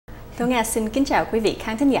Tô Nga xin kính chào quý vị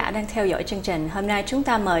khán thính giả đang theo dõi chương trình. Hôm nay chúng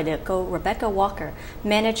ta mời được cô Rebecca Walker,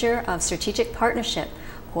 Manager of Strategic Partnership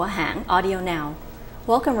của hãng Audio Now.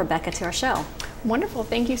 Welcome, Rebecca, to our show. Wonderful.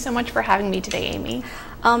 Thank you so much for having me today, Amy.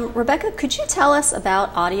 Rebecca, could you tell us about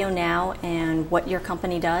Audio Now and what your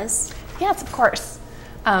company does? Yes, of course.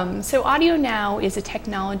 So Audio Now is a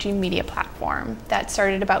technology media platform that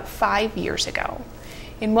started about 5 years ago.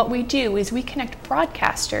 And what we do is we connect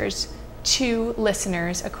broadcasters to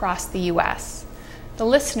listeners across the U.S. The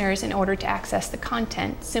listeners, in order to access the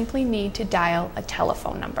content, simply need to dial a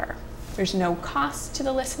telephone number. There's no cost to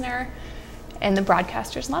the listener, and the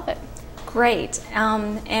broadcasters love it. Great.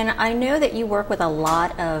 And I know that you work with a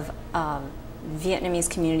lot of Vietnamese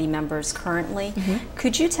community members currently.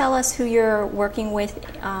 Could you tell us who you're working with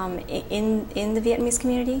in the Vietnamese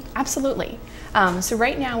community? Absolutely. So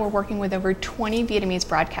right now we're working with over 20 Vietnamese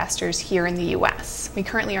broadcasters here in the U.S. We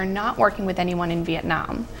currently are not working with anyone in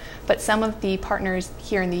Vietnam, but some of the partners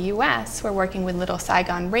here in the U.S., we're working with Little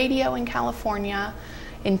Saigon Radio in California.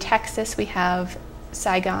 In Texas, we have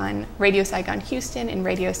Radio Saigon Houston and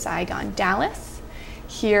Radio Saigon Dallas.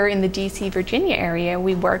 Here in the DC, Virginia area,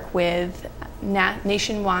 we work with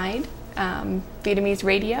nationwide Vietnamese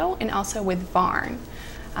radio and also with VARN.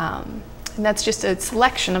 And that's just a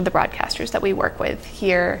selection of the broadcasters that we work with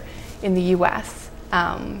here in the U.S.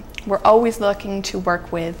 We're always looking to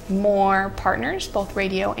work with more partners, both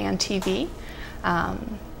radio and TV,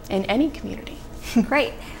 in any community.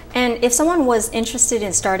 Great. And if someone was interested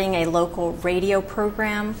in starting a local radio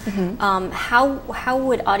program, how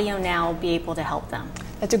would Audio Now be able to help them?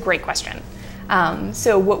 That's a great question.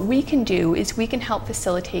 So what we can do is we can help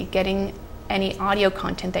facilitate getting any audio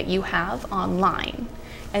content that you have online.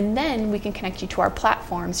 And then we can connect you to our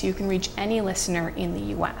platform so you can reach any listener in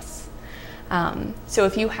the U.S. So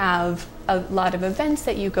if you have a lot of events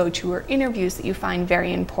that you go to or interviews that you find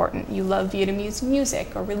very important, you love Vietnamese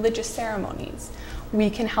music or religious ceremonies, we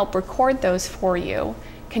can help record those for you,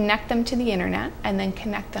 connect them to the internet, and then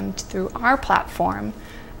connect them through our platform.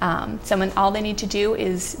 All they need to do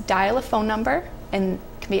is dial a phone number and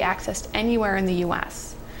can be accessed anywhere in the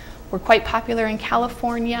U.S. We're quite popular in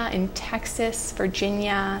California, in Texas,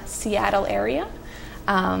 Virginia, Seattle area,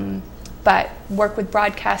 but work with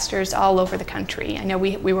broadcasters all over the country. I know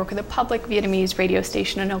we work with a public Vietnamese radio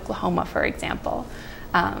station in Oklahoma, for example.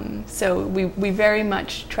 So we very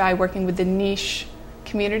much try working with the niche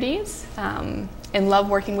communities and love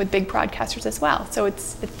working with big broadcasters as well. So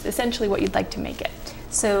it's essentially what you'd like to make it.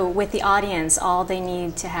 So with the audience, all they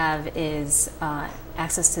need to have is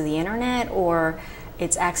access to the internet, or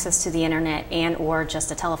it's access to the internet and or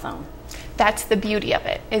just a telephone? That's the beauty of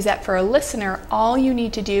it, is that for a listener, all you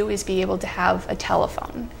need to do is be able to have a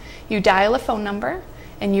telephone. You dial a phone number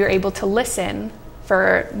and you're able to listen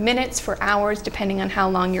for minutes, for hours, depending on how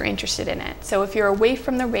long you're interested in it. So if you're away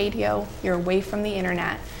from the radio, you're away from the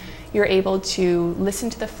internet, you're able to listen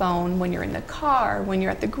to the phone when you're in the car, when you're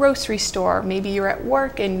at the grocery store, maybe you're at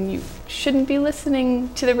work and you shouldn't be listening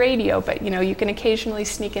to the radio, but you can occasionally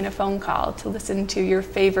sneak in a phone call to listen to your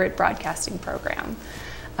favorite broadcasting program.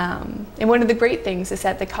 And one of the great things is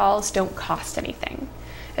that the calls don't cost anything.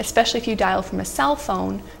 Especially if you dial from a cell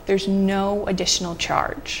phone, there's no additional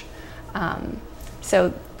charge.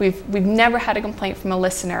 So we've never had a complaint from a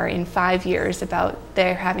listener in 5 years about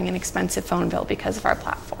their having an expensive phone bill because of our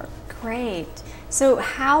platform. Great. So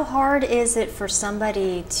how hard is it for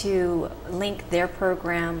somebody to link their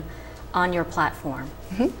program on your platform?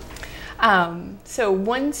 So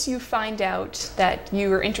once you find out that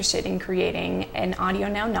you are interested in creating an Audio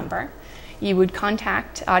Now number, you would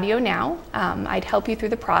contact Audio Now. I'd help you through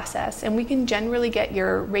the process, and we can generally get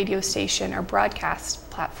your radio station or broadcast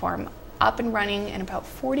platform up and running in about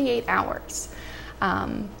 48 hours.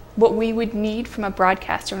 What we would need from a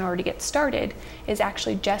broadcaster in order to get started is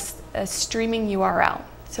actually just a streaming URL.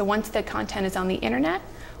 So once the content is on the internet,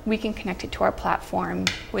 we can connect it to our platform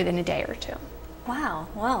within a day or two. Wow,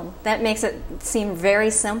 well, that makes it seem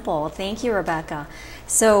very simple. Thank you, Rebecca.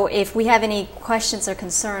 So if we have any questions or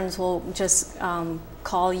concerns, we'll just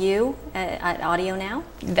call you at Audio Now?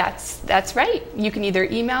 That's right. You can either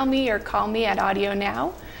email me or call me at Audio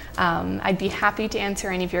Now. I'd be happy to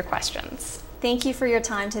answer any of your questions. Thank you for your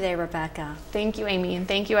time today, Rebecca. Thank you, Amy, and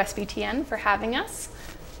thank you SBTN for having us.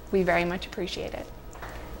 We very much appreciate it.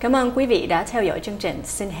 Cảm ơn quý vị đã theo dõi chương trình.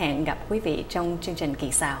 Xin hẹn gặp quý vị trong chương trình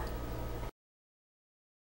kỳ sau.